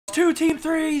Two team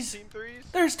threes. Team threes?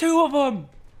 There's two of them.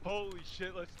 Holy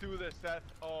shit, let's do this. That's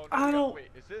oh no. I don't. Wait,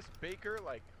 is this Baker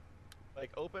like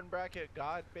open bracket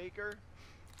God Baker?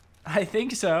 I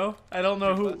think so. I don't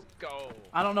know who. Let's go.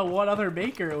 I don't know what other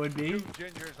Baker it would be. Two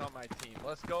gingers on my team.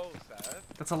 Let's go, Seth.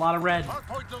 That's a lot of red.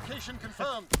 Hardpoint location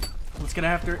confirmed. Let's get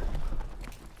after it.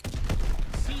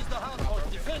 Seize the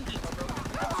hardpoint. Defend it.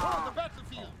 Control the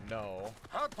battlefield. No.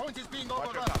 Hardpoint is being Watch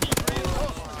overrun. your top. Need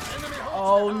reinforcements. Enemy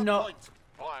holds Oh, the no. hardpoint.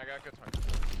 Oh, I got a good time.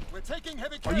 We're taking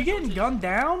heavy Are you getting casualties. gunned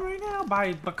down right now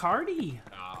by Bacardi?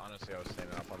 Nah, honestly, I was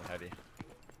standing up on the heady.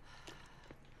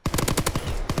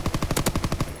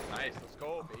 Nice, let's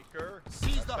go, Baker.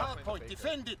 Seize That's the definitely hardpoint. Baker.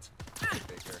 Defend it.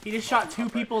 Baker. He just shot two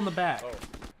people in the back. Oh.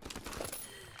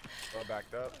 Well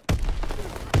backed up.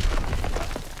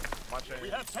 Watching. We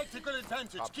have tactical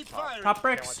advantage. Top, Keep top. firing. Top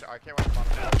bricks. I can't watch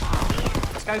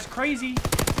bottom. This guy's crazy.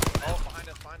 Oh, behind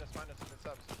us. It's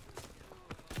subs.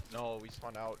 No, we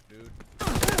spawned out, dude.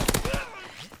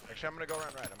 Actually, I'm gonna go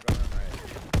run right.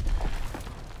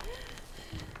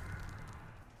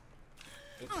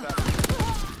 It's that.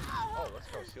 Oh, let's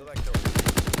go. Seal that kill.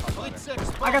 Top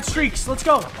ladder. I got streaks. Let's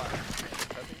go.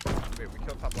 Wait, we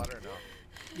killed top ladder or no?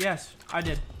 Yes, I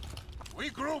did.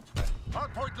 Regroup.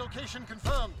 Hardpoint location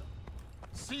confirmed.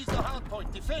 Seize the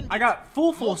hardpoint. Defend. I got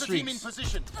full Hold the team in streaks.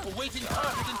 position. Awaiting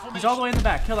target information. He's all the way in the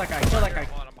back. Kill that guy. Kill that guy.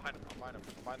 Hold on, I'm behind him.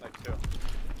 I'm behind like two.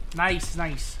 Nice,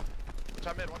 nice. Watch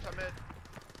out mid.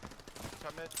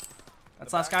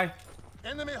 That's last guy.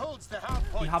 Enemy holds the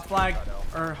hardpoint. He hop flag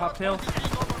or hop hill.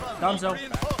 Dunzo.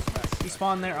 He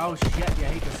spawned there. Oh shit! Yeah,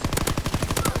 I hate this.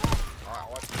 Alright,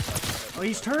 watch this. Oh,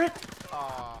 he's turret.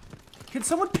 Ah. Can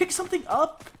someone pick something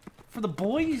up for the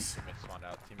boys? Teammates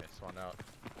spawned out.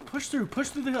 Push through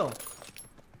the hill.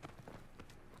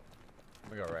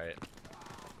 We go right.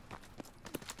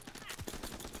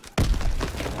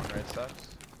 One right steps.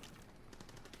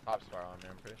 Top spiral on me,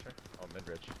 I'm pretty sure. Oh,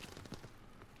 mid-ridge.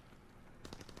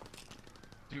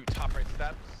 Dude, top right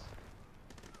steps.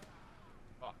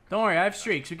 Fuck. Don't worry, I have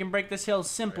streaks. We can break this hill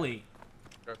simply.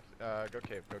 Go cave. Oh, go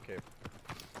cave.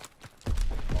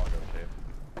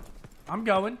 I'm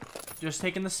going. Just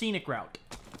taking the scenic route.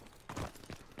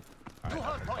 Two Alright,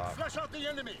 hardpoint. top. Flash out the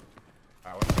enemy.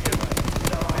 Alright, what's the good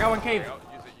one? I got one cave. Use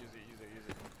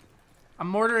it. I'm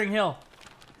mortaring hill.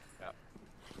 Yep.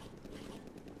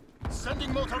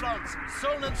 Sending motor rounds.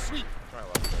 Zone and sweep. Try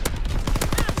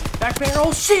left. Back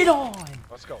barrel. Shit on.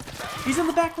 Let's go. He's in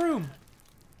the back room.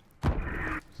 There's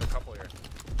a couple here.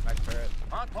 Back turret.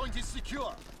 Hardpoint is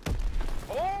secure.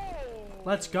 Oh!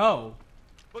 Let's go.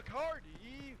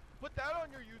 Bacardi, put that on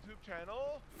your YouTube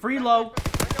channel. Freelo.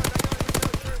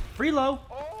 Freelo.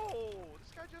 Oh,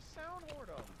 this guy just sound hoard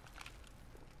him.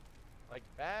 Like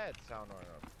bad sound hoard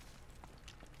him.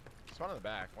 There's one in the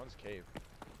back. One's cave.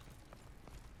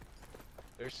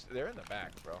 They're in the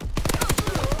back, bro.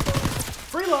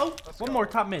 Freelo. Let's One go. more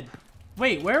top mid.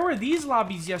 Wait, where were these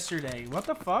lobbies yesterday? What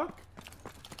the fuck?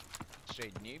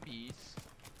 Straight newbies.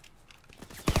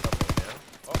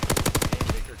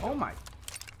 Oh my.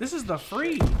 This is the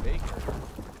free. Baker.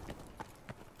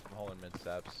 I'm holding mid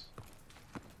steps.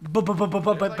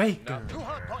 Baker. Two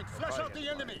hardpoint. Flash out the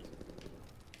enemy.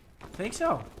 Think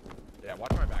so. Yeah,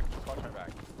 watch my back. Just watch my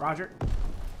back. Roger.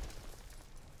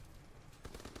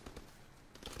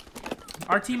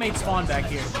 Our teammates spawn back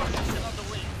here.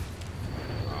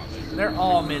 They're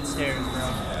all mid stairs, bro.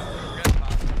 Yeah, we're getting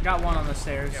top. Got one on the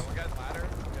stairs. Yeah, one guy's ladder.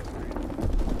 One guy's green.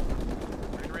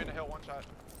 Green ran a hill, one shot.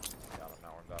 Got him, now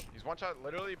warmed up. He's one shot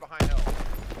literally behind hill.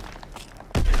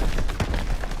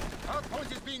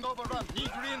 Hardpoint is being overrun.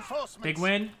 Need reinforcements. Big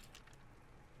win.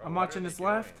 Bro, I'm what watching are this they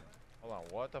left. doing? Hold on,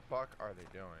 what the fuck are they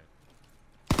doing?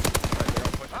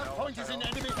 Hardpoint is in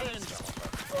enemy hands.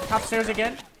 Top stairs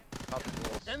again.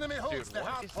 Enemy holds Dude, the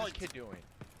what is this hardpoint. kid doing?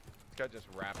 This guy just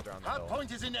wrapped around the hill.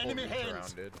 Hardpoint is in Full enemy reach hands.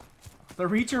 around, dude. The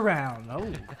reach around. Oh.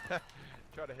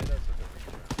 Try to hit us with a reach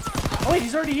around. Oh wait,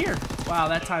 he's already here. Wow,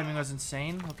 that timing was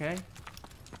insane. Okay.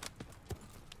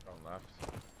 Going left.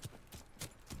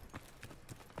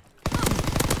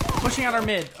 Pushing out our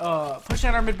mid. Pushing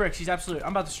out our mid bricks. He's absolute. I'm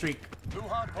about to streak. Two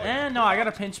hardpoint. And no, I got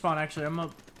a pinch spawn actually. I'm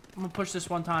gonna push this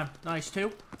one time. Nice, two.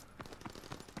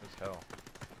 This hill.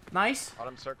 Nice.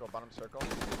 Bottom circle, bottom circle. Seize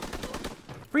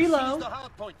the Freelo.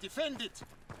 hardpoint. Defend it.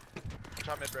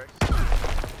 Shot mid bricks.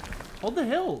 Hold the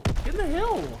hill. Get in the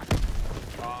hill.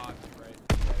 Ah, too right.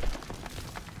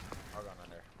 I'll go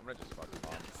under. I'm gonna just fucking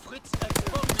bomb. Fritz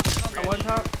exploded. Got one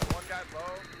top. One guy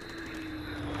low.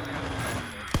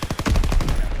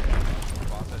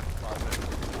 Closet.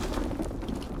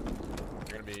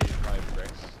 You're gonna be probably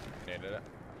bricks. Naded it.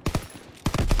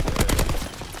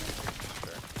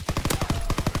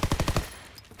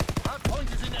 Hardpoint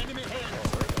is in enemy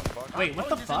Wait, what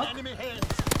the Hardpoint is in fuck? enemy hands.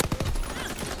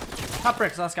 Top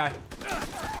bricks, last guy.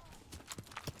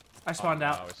 I spawned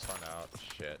out. Oh, we spawned out.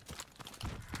 Shit.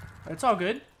 It's all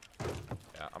good.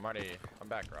 Yeah, I'm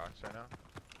back rocks right now.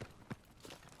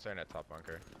 Staring at top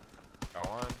bunker. Go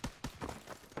on.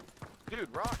 Dude,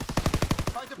 rocks.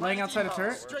 Fighter Laying pilot outside a inbound,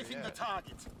 turret? Strafing Yeah. the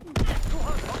target. 2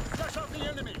 hardpoints, flash out the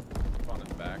enemy. On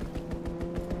his back.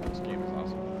 This game is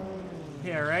awesome.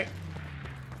 Yeah, right?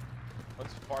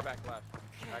 What's far back left?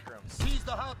 Back room. Seize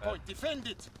the hardpoint, defend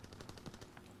it.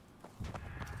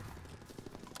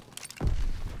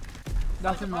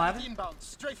 Nothing Fighter pilot left. inbound,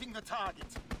 strafing the target.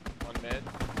 One mid.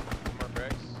 2 more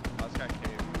bricks. Last guy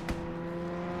cave.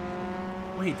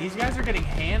 Wait, these guys are getting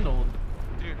handled.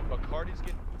 Dude, Bacardi's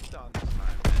getting done this time,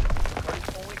 man.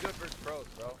 Bacardi's only good versus pros,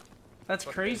 bro. That's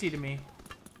Fuck crazy this. to me.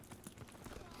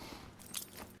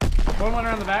 One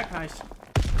around the back, nice.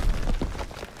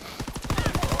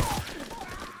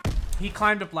 He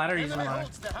climbed up ladder, he's in Enemy ladder.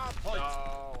 holds the hardpoint.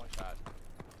 Oh, one shot.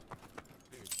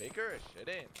 Dude, Baker is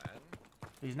shitting, man.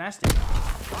 He's nasty.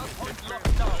 Hardpoint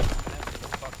locked down.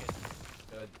 Fucking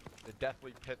the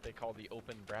deathly pit they call the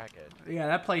open bracket. Yeah,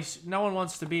 that place, no one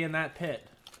wants to be in that pit.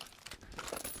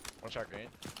 One shot green.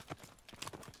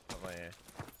 Oh my.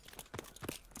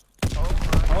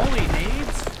 Holy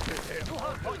nades. 2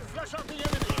 hardpoints, flash out the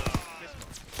enemy.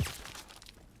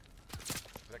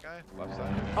 Is that guy? Left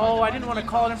side. Oh, I didn't want to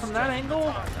call it in from that angle.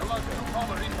 Alert, 2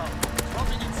 bomber inbound.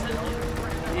 Dropping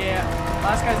incendiary. Yeah,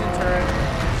 last guy's in turret.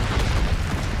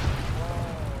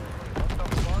 What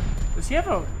the fuck? Does he have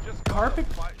a Just carpet?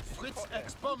 Fritz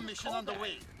X bomb mission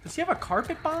underway. Does he have a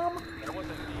carpet bomb? That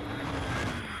wasn't me.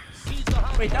 Seize the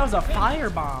hardpoint. Wait, that was a fire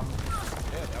bomb.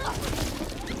 Yeah, that was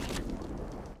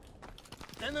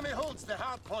Enemy holds the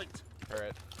hardpoint.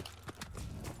 turret.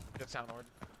 Good sound horde.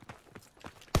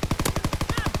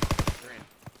 Green.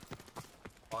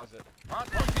 Closet.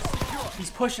 Hardpoint is secure. He's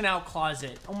pushing out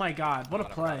closet. Oh my god, what a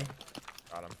play.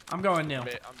 Got him. I'm going new. I'm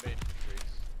baiting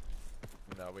streaks.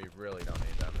 No, we really don't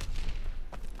need them.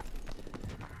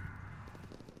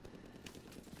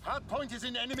 Hardpoint is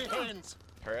in enemy hands.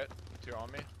 Turret. 2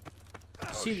 on me.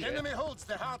 Oh, See- shit. Enemy holds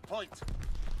the hardpoint.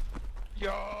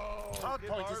 Yo!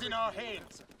 Hardpoint good is in our barbecue.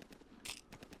 hands.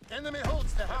 Enemy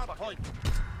holds the hardpoint.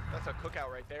 That's a cookout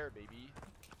right there, baby.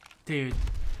 Dude,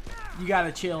 you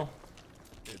gotta chill.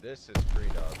 Dude, this is free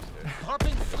dubs, dude.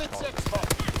 Dropping Fritz X bomb.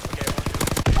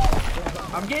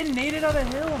 Okay, I'm getting naded on the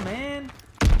hill, man.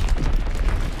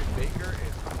 dude, Baker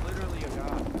is literally a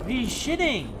god. He's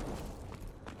shitting.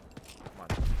 Come on.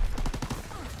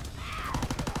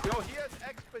 Yo, he has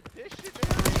expeditionary.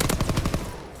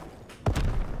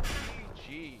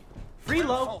 GG.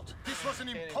 Freelo. Fault. This was an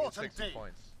And he gets important 60 day.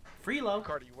 points. Freelo.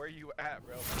 Cardi, where you at,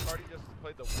 bro? Cardi just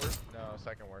played the worst. No,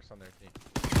 second worst on their team.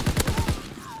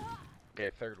 Okay,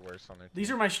 third worst on their team.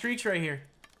 These are my streaks right here.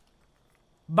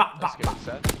 Bop, Let's bop, get bop. it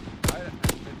set.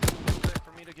 It took a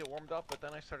for me to get warmed up, but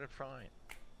then I started frying.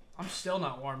 I'm still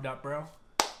not warmed up, bro.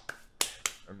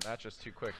 Or match is too quick.